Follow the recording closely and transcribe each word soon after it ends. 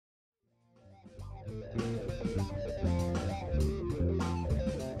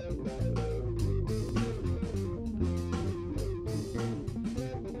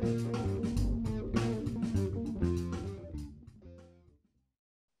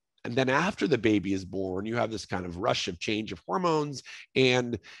And then after the baby is born, you have this kind of rush of change of hormones.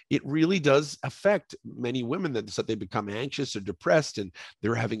 And it really does affect many women that they become anxious or depressed and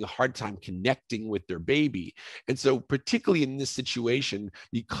they're having a hard time connecting with their baby. And so, particularly in this situation,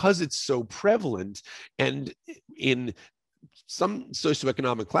 because it's so prevalent and in some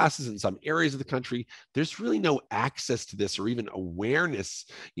socioeconomic classes in some areas of the country, there's really no access to this or even awareness,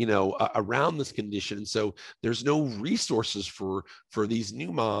 around this condition. And so there's no resources for these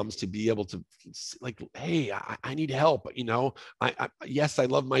new moms to be able to like, hey, I need help. Yes, I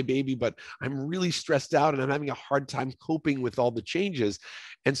love my baby, but I'm really stressed out and I'm having a hard time coping with all the changes.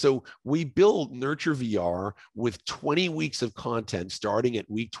 And so we build Nurture VR with 20 weeks of content starting at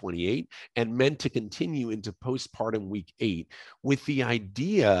week 28 and meant to continue into postpartum week 8, with the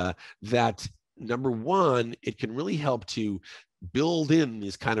idea that, number one, it can really help to build in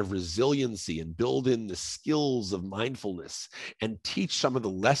this kind of resiliency and build in the skills of mindfulness and teach some of the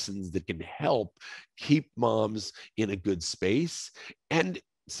lessons that can help keep moms in a good space. And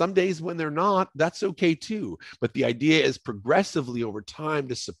some days when they're not, that's okay too. But the idea is progressively over time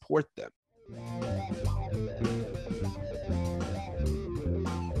to support them.